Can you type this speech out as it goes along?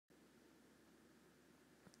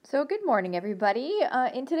So good morning, everybody.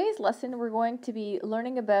 In today's lesson, we're going to be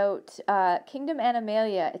learning about Kingdom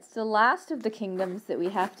Animalia. It's the last of the kingdoms that we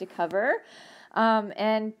have to cover.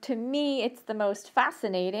 And to me, it's the most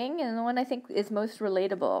fascinating and the one I think is most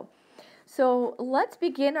relatable. So let's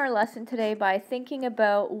begin our lesson today by thinking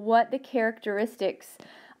about what the characteristics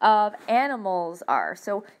of animals are.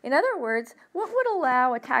 So in other words, what would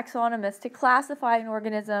allow a taxonomist to classify an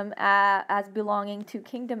organism as belonging to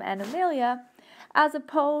Kingdom Animalia as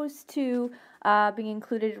opposed to being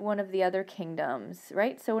included in one of the other kingdoms,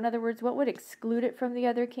 right? So in other words, what would exclude it from the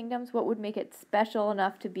other kingdoms? What would make it special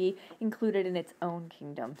enough to be included in its own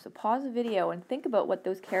kingdom? So pause the video and think about what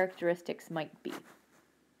those characteristics might be.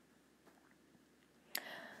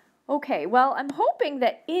 Okay, well, I'm hoping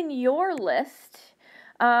that in your list,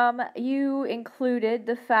 you included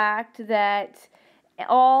the fact that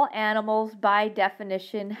all animals by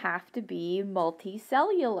definition have to be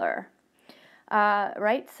multicellular.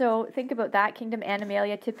 Right, so think about that. Kingdom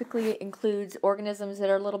Animalia typically includes organisms that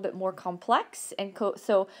are a little bit more complex, and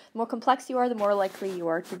so the more complex you are, the more likely you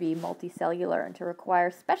are to be multicellular and to require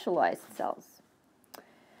specialized cells.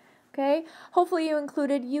 Okay, hopefully you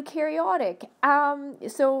included eukaryotic.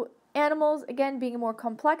 So animals, again, being more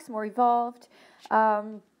complex, more evolved,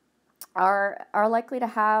 are likely to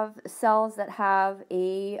have cells that have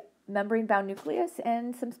a membrane-bound nucleus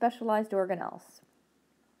and some specialized organelles.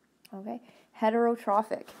 Okay.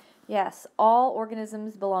 Heterotrophic. Yes, all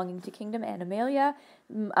organisms belonging to Kingdom Animalia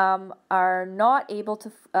are not able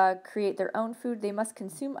to create their own food. They must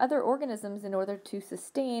consume other organisms in order to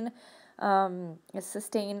sustain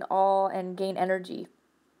all and gain energy.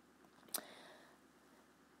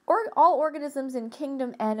 All organisms in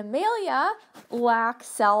Kingdom Animalia lack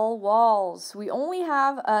cell walls. We only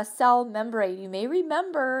have a cell membrane. You may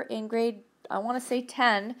remember in grade, I want to say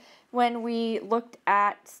 10, when we looked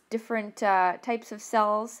at different types of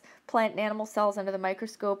cells, plant and animal cells under the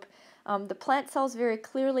microscope. The plant cells very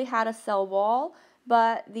clearly had a cell wall,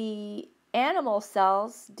 but the animal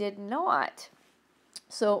cells did not.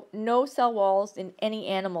 So no cell walls in any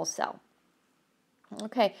animal cell.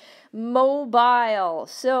 Okay, mobile.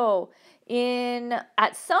 So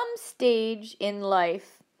at some stage in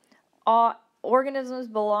life, organisms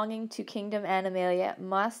belonging to Kingdom Animalia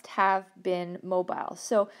must have been mobile.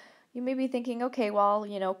 So you may be thinking, okay, well,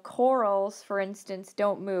 corals, for instance,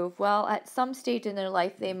 don't move. Well, at some stage in their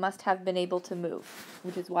life, they must have been able to move,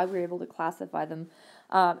 which is why we're able to classify them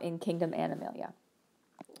in Kingdom Animalia.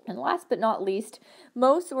 And last but not least,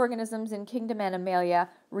 most organisms in Kingdom Animalia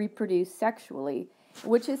reproduce sexually,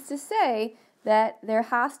 which is to say that there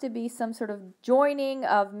has to be some sort of joining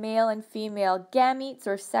of male and female gametes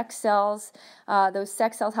or sex cells. Those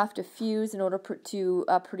sex cells have to fuse in order to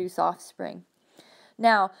produce offspring.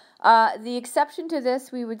 Now, the exception to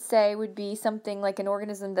this, we would say, would be something like an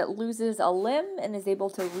organism that loses a limb and is able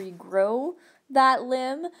to regrow that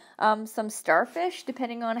limb. Some starfish,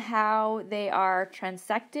 depending on how they are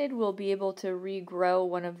transected, will be able to regrow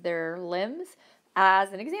one of their limbs,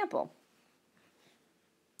 as an example.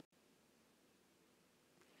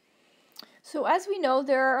 So as we know,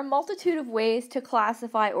 there are a multitude of ways to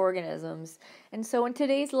classify organisms. And so in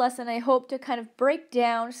today's lesson, I hope to kind of break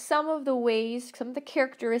down some of the ways, some of the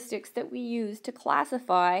characteristics that we use to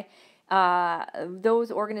classify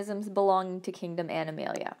those organisms belonging to Kingdom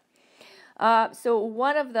Animalia. So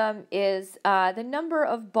one of them is the number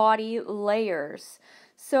of body layers.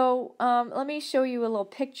 So let me show you a little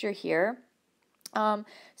picture here.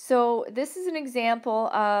 So this is an example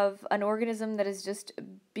of an organism that is just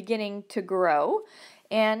beginning to grow.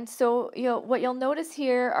 And so what you'll notice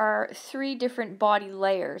here are three different body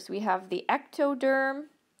layers. We have the ectoderm,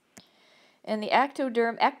 and the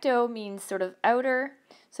ectoderm, ecto means sort of outer.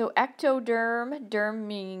 So ectoderm, derm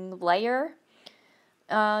meaning layer.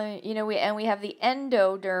 We have the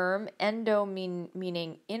endoderm, endo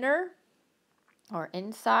meaning inner or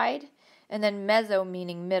inside. And then meso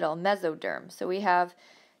meaning middle, mesoderm. So we have,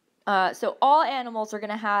 so all animals are going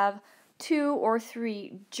to have 2 or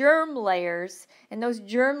 3 germ layers, and those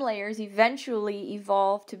germ layers eventually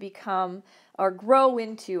evolve to become, or grow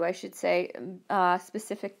into, I should say,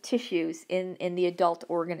 specific tissues in the adult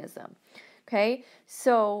organism. Okay,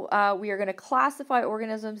 so we are going to classify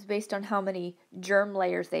organisms based on how many germ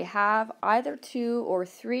layers they have, either 2 or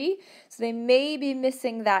 3. So they may be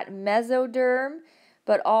missing that mesoderm,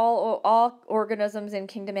 but all organisms in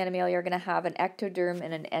Kingdom Animalia are going to have an ectoderm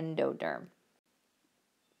and an endoderm.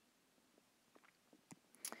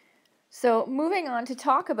 So moving on to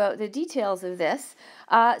talk about the details of this.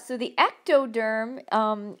 So the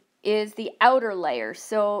ectoderm is the outer layer.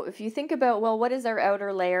 So if you think about, well, what is our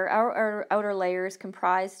outer layer? Our outer layer is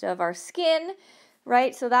comprised of our skin,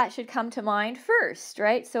 right? So that should come to mind first,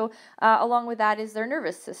 right? So along with that is their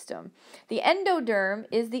nervous system. The endoderm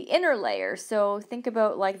is the inner layer. So think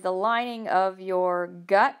about like the lining of your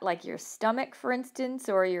gut, like your stomach, for instance,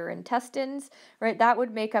 or your intestines, right? That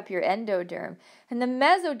would make up your endoderm. And the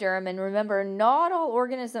mesoderm, and remember, not all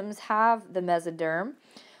organisms have the mesoderm,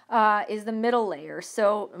 is the middle layer.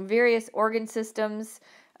 So various organ systems,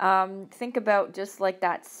 think about just like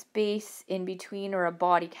that space in between or a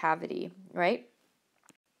body cavity, right?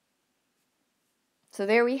 So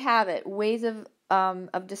there we have it, ways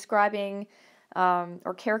of describing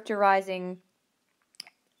or characterizing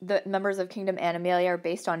the members of kingdom Animalia are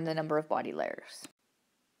based on the number of body layers.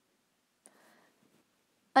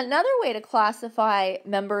 Another way to classify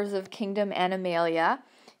members of kingdom Animalia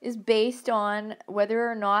is based on whether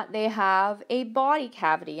or not they have a body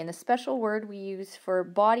cavity. And the special word we use for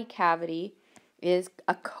body cavity is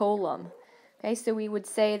a column. Okay, so we would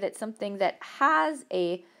say that something that has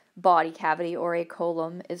a body cavity or a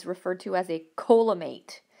column is referred to as a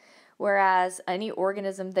columnate, whereas any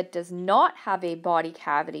organism that does not have a body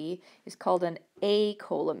cavity is called an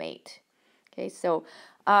acolumate. Okay, so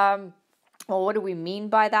well, what do we mean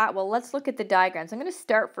by that? Well, let's look at the diagrams. I'm going to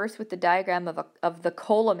start first with the diagram of the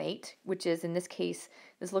columate, which is, in this case,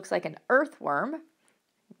 this looks like an earthworm.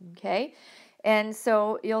 Okay, and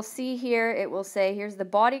so you'll see here, it will say, here's the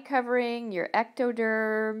body covering, your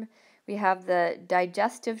ectoderm. We have the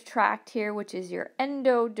digestive tract here, which is your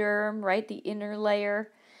endoderm, right, the inner layer.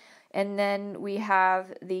 And then we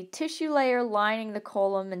have the tissue layer lining the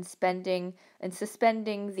column and suspending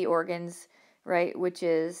the organs, right, which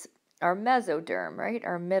is our mesoderm, right,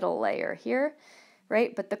 our middle layer here,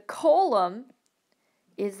 right? But the column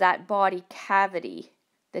is that body cavity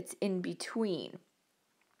that's in between,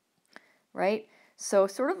 right? So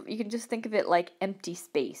sort of, you can just think of it like empty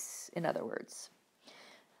space, in other words.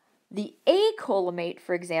 The acolumate,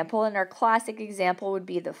 for example, and our classic example would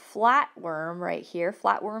be the flatworm right here.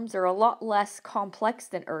 Flatworms are a lot less complex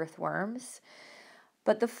than earthworms,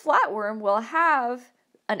 but the flatworm will have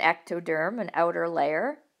an ectoderm, an outer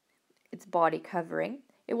layer, its body covering.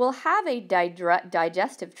 It will have a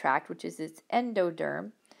digestive tract, which is its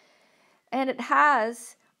endoderm, and it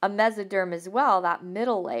has a mesoderm as well, that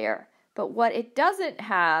middle layer. But what it doesn't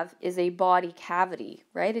have is a body cavity,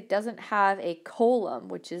 right? It doesn't have a column,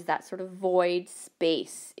 which is that sort of void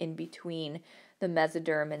space in between the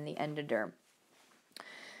mesoderm and the endoderm.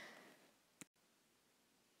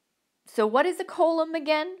 So what is a column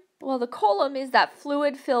again? Well, the column is that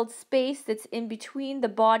fluid-filled space that's in between the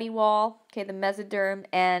body wall, okay, the mesoderm,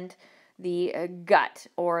 and the gut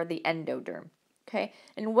or the endoderm, okay?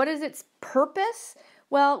 And what is its purpose?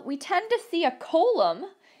 Well, we tend to see a column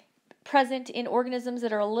present in organisms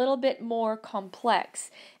that are a little bit more complex.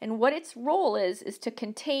 And what its role is to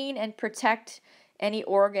contain and protect any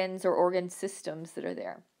organs or organ systems that are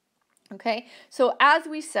there. Okay, so as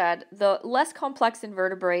we said, the less complex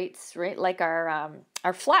invertebrates, right, like our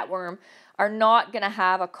flatworm, are not going to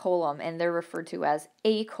have a column, and they're referred to as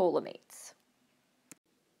acollumates.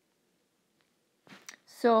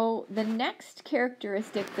 So the next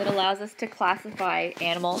characteristic that allows us to classify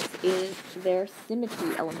animals is their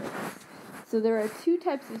symmetry elements. So there are two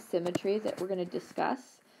types of symmetry that we're going to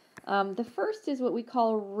discuss. The first is what we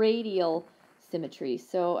call radial symmetry.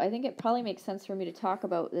 So I think it probably makes sense for me to talk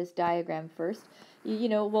about this diagram first. You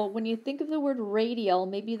know, well, when you think of the word radial,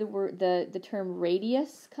 maybe the term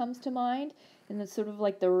radius comes to mind, and it's sort of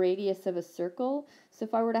like the radius of a circle. So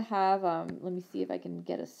if I were to have, let me see if I can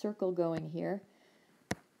get a circle going here.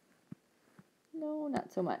 No,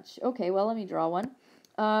 not so much. Okay, well, let me draw one.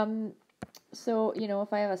 So, you know,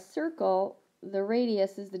 if I have a circle, the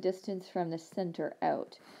radius is the distance from the center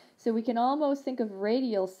out. So we can almost think of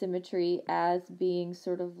radial symmetry as being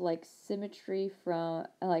sort of like symmetry from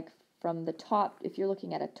the top, if you're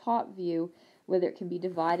looking at a top view, whether it can be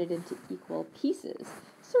divided into equal pieces.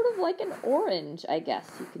 Sort of like an orange, I guess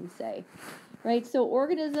you can say. Right, so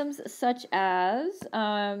organisms such as,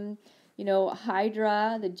 you know,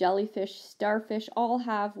 hydra, the jellyfish, starfish, all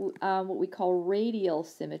have what we call radial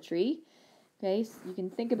symmetry. Okay, so you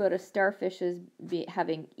can think about a starfish as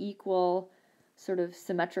having equal sort of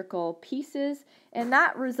symmetrical pieces, and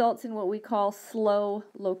that results in what we call slow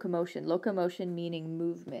locomotion. Locomotion meaning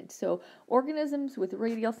movement. So organisms with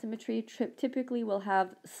radial symmetry typically will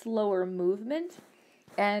have slower movement,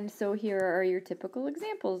 and so here are your typical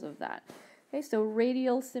examples of that. Okay, so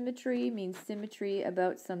radial symmetry means symmetry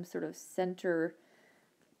about some sort of center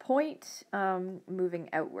point moving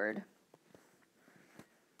outward.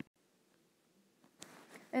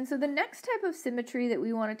 And so the next type of symmetry that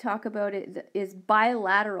we want to talk about is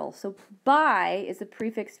bilateral. So bi is a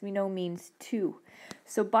prefix we know means two.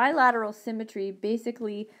 So bilateral symmetry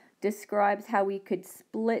basically describes how we could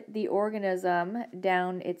split the organism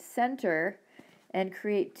down its center and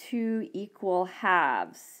create two equal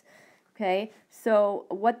halves. Okay, so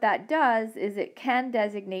what that does is it can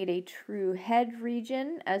designate a true head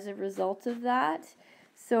region as a result of that.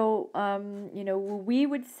 So, we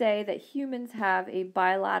would say that humans have a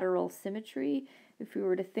bilateral symmetry. If we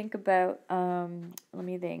were to think about, let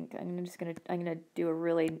me think. I'm gonna do a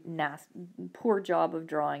really poor job of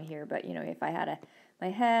drawing here. But if I had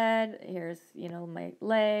my head, here's my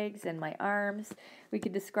legs and my arms, we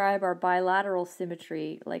could describe our bilateral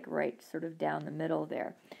symmetry like right sort of down the middle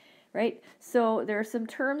there, right? So there are some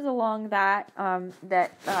terms along that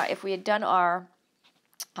if we had done our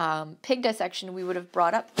pig dissection, we would have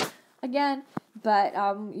brought up again, but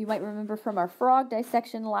you might remember from our frog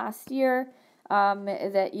dissection last year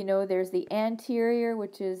that there's the anterior,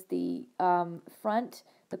 which is the front,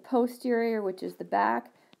 the posterior, which is the back,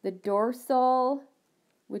 the dorsal,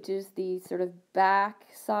 which is the sort of back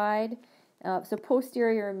side. So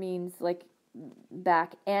posterior means like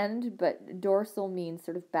back end, but dorsal means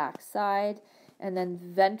sort of back side, and then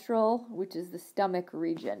ventral, which is the stomach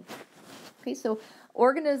region. Okay, so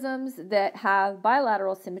organisms that have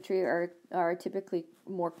bilateral symmetry are typically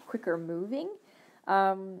more quicker moving.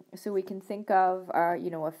 So we can think of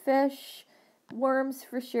a fish, worms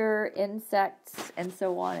for sure, insects, and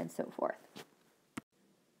so on and so forth.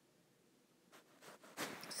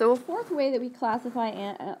 So a fourth way that we classify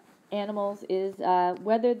animals is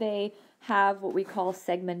whether they have what we call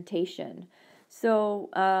segmentation. So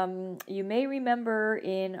you may remember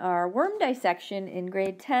in our worm dissection in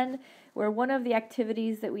grade 10, where one of the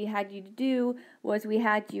activities that we had you to do was we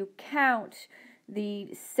had you count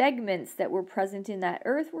the segments that were present in that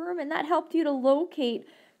earthworm, and that helped you to locate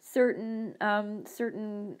certain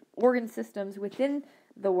organ systems within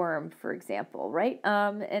the worm, for example, right?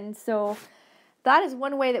 And so that is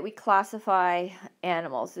one way that we classify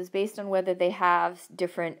animals, is based on whether they have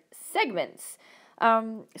different segments.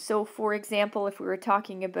 So for example, if we were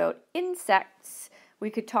talking about insects, we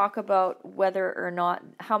could talk about whether or not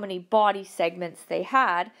how many body segments they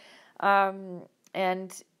had.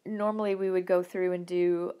 And normally we would go through and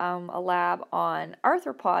do a lab on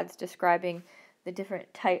arthropods describing the different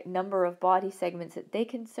number of body segments that they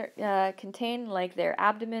can contain, like their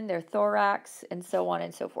abdomen, their thorax, and so on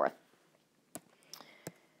and so forth.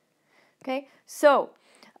 Okay, so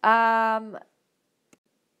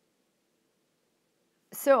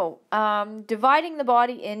dividing the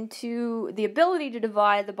body into, the ability to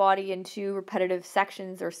divide the body into repetitive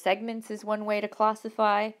sections or segments is one way to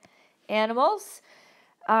classify animals.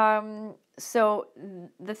 So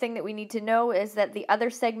the thing that we need to know is that the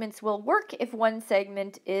other segments will work if one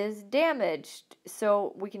segment is damaged.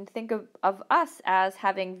 So we can think of us as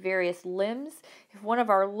having various limbs. If one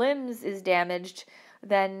of our limbs is damaged,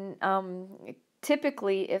 then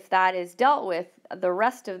typically if that is dealt with, the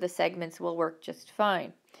rest of the segments will work just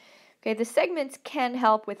fine. Okay, the segments can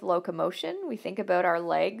help with locomotion. We think about our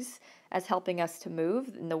legs as helping us to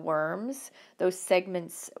move. In the worms, those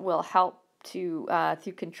segments will help to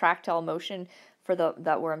through contractile motion for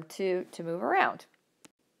that worm to move around.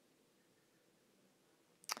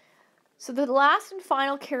 So the last and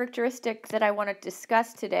final characteristic that I want to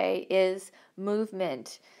discuss today is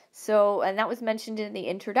movement. So, and that was mentioned in the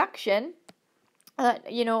introduction.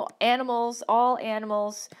 All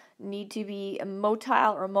animals need to be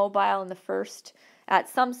motile or mobile at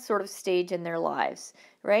some sort of stage in their lives,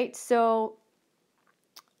 right? So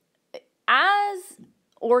as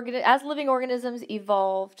living organisms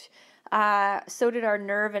evolved, so did our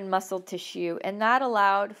nerve and muscle tissue, and that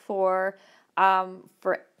allowed for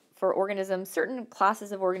organisms, certain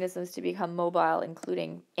classes of organisms, to become mobile,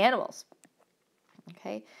 including animals.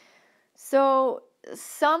 Okay, so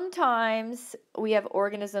sometimes we have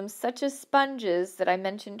organisms such as sponges that I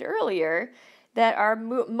mentioned earlier that are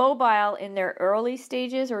mobile in their early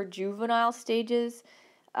stages or juvenile stages,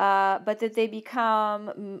 but that they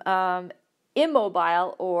become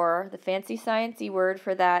immobile, or the fancy sciencey word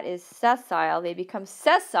for that is sessile. They become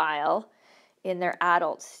sessile in their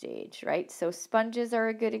adult stage, right? So sponges are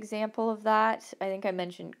a good example of that. I think I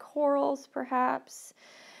mentioned corals, perhaps.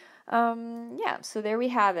 So there we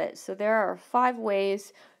have it. So there are 5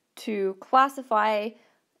 ways to classify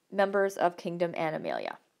members of kingdom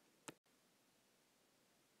Animalia.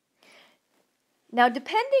 Now,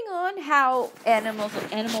 depending on how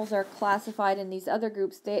animals are classified in these other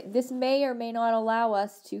groups, this may or may not allow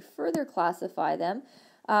us to further classify them.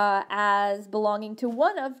 as belonging to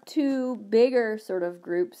one of two bigger sort of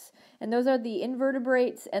groups, and those are the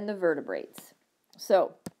invertebrates and the vertebrates.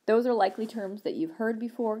 So those are likely terms that you've heard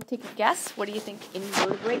before. Take a guess. What do you think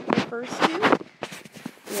invertebrate refers to?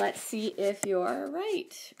 Let's see if you're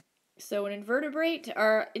right. So an invertebrates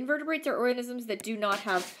are organisms that do not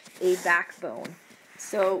have a backbone.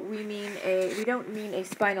 So we don't mean a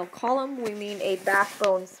spinal column, we mean a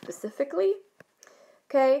backbone specifically.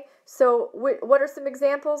 Okay, so what are some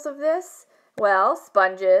examples of this? Well,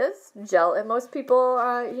 sponges, and most people,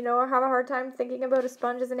 have a hard time thinking about a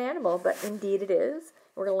sponge as an animal, but indeed it is.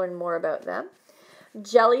 We're going to learn more about them.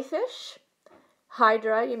 Jellyfish,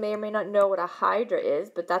 hydra, you may or may not know what a hydra is,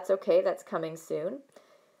 but that's okay, that's coming soon.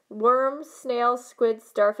 Worms, snails, squids,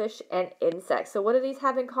 starfish, and insects. So what do these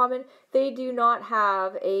have in common? They do not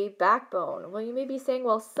have a backbone. Well, you may be saying,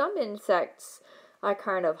 well, some insects are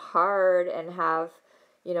kind of hard and have,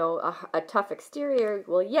 a tough exterior.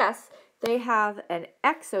 Well, yes, they have an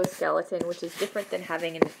exoskeleton, which is different than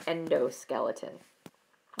having an endoskeleton.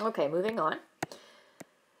 Okay, moving on.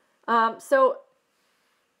 What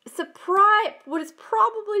is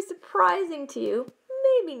probably surprising to you,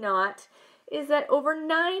 maybe not, is that over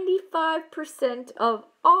 95% of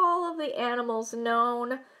all of the animals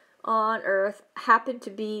known on Earth happen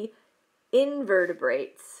to be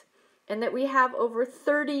invertebrates, and that we have over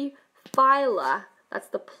 30 phyla, that's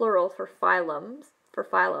the plural for phylum,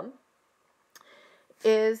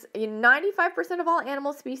 is 95% of all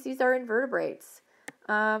animal species are invertebrates,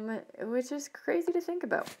 which is crazy to think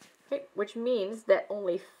about. Okay, which means that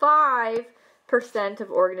only 5% of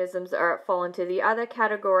organisms fall into the other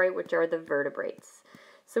category, which are the vertebrates.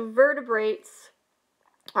 So vertebrates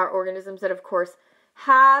are organisms that, of course,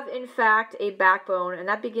 have in fact a backbone, and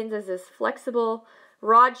that begins as this flexible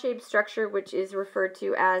rod-shaped structure, which is referred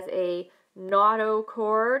to as a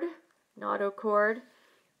notochord,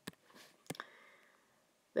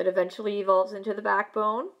 that eventually evolves into the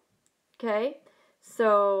backbone. Okay,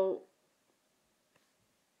 so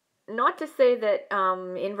not to say that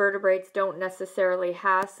invertebrates don't necessarily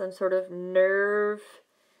have some sort of nerve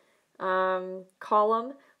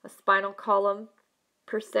column, a spinal column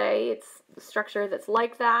per se. It's a structure that's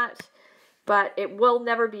like that, but it will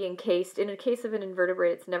never be encased. In the case of an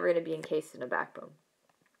invertebrate, it's never going to be encased in a backbone.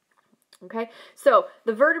 Okay, so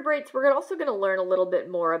the vertebrates we're also going to learn a little bit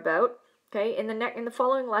more about. Okay, in the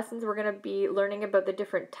following lessons, we're going to be learning about the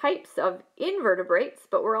different types of invertebrates,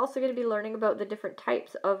 but we're also going to be learning about the different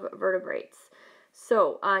types of vertebrates.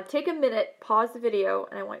 So take a minute, pause the video,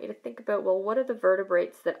 and I want you to think about, well, what are the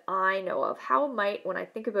vertebrates that I know of? When I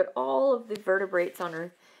think about all of the vertebrates on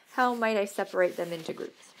Earth, how might I separate them into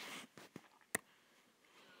groups?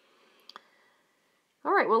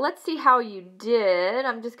 All right, well, let's see how you did.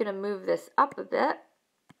 I'm just going to move this up a bit.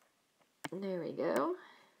 There we go.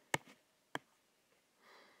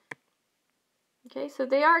 Okay, so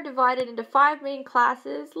they are divided into 5 main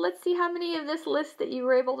classes. Let's see how many of this list that you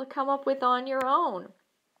were able to come up with on your own.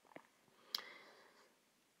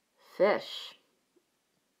 Fish.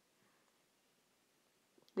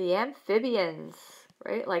 The amphibians,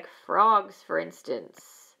 right? Like frogs, for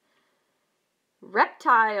instance.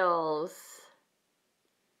 Reptiles.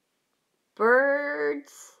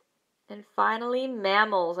 Birds. And finally,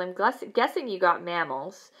 mammals. I'm guessing you got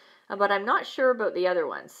mammals, but I'm not sure about the other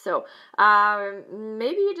ones. So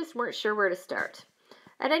maybe you just weren't sure where to start.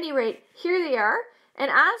 At any rate, here they are. And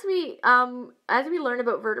as we learn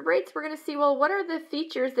about vertebrates, we're going to see, well, what are the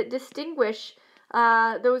features that distinguish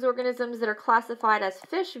those organisms that are classified as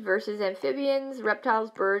fish versus amphibians, reptiles,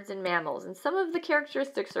 birds, and mammals. And some of the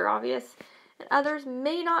characteristics are obvious, and others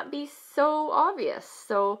may not be so obvious.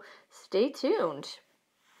 So stay tuned.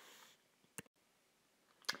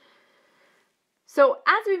 So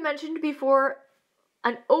as we mentioned before,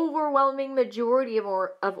 an overwhelming majority of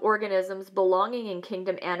organisms belonging in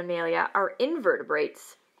kingdom Animalia are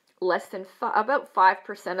invertebrates. About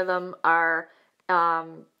 5% of them are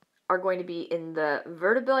going to be in the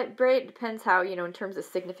vertebrate. Depends how, in terms of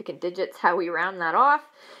significant digits, how we round that off.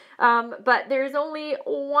 But there's only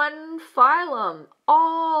one phylum.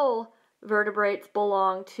 All vertebrates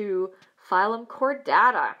belong to phylum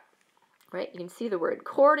Chordata. Right, you can see the word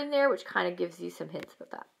chord in there, which kind of gives you some hints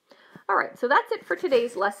about that. All right, so that's it for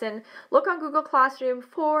today's lesson. Look on Google Classroom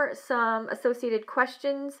for some associated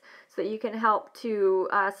questions so that you can help to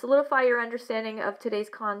solidify your understanding of today's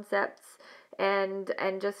concepts and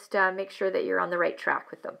just make sure that you're on the right track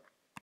with them.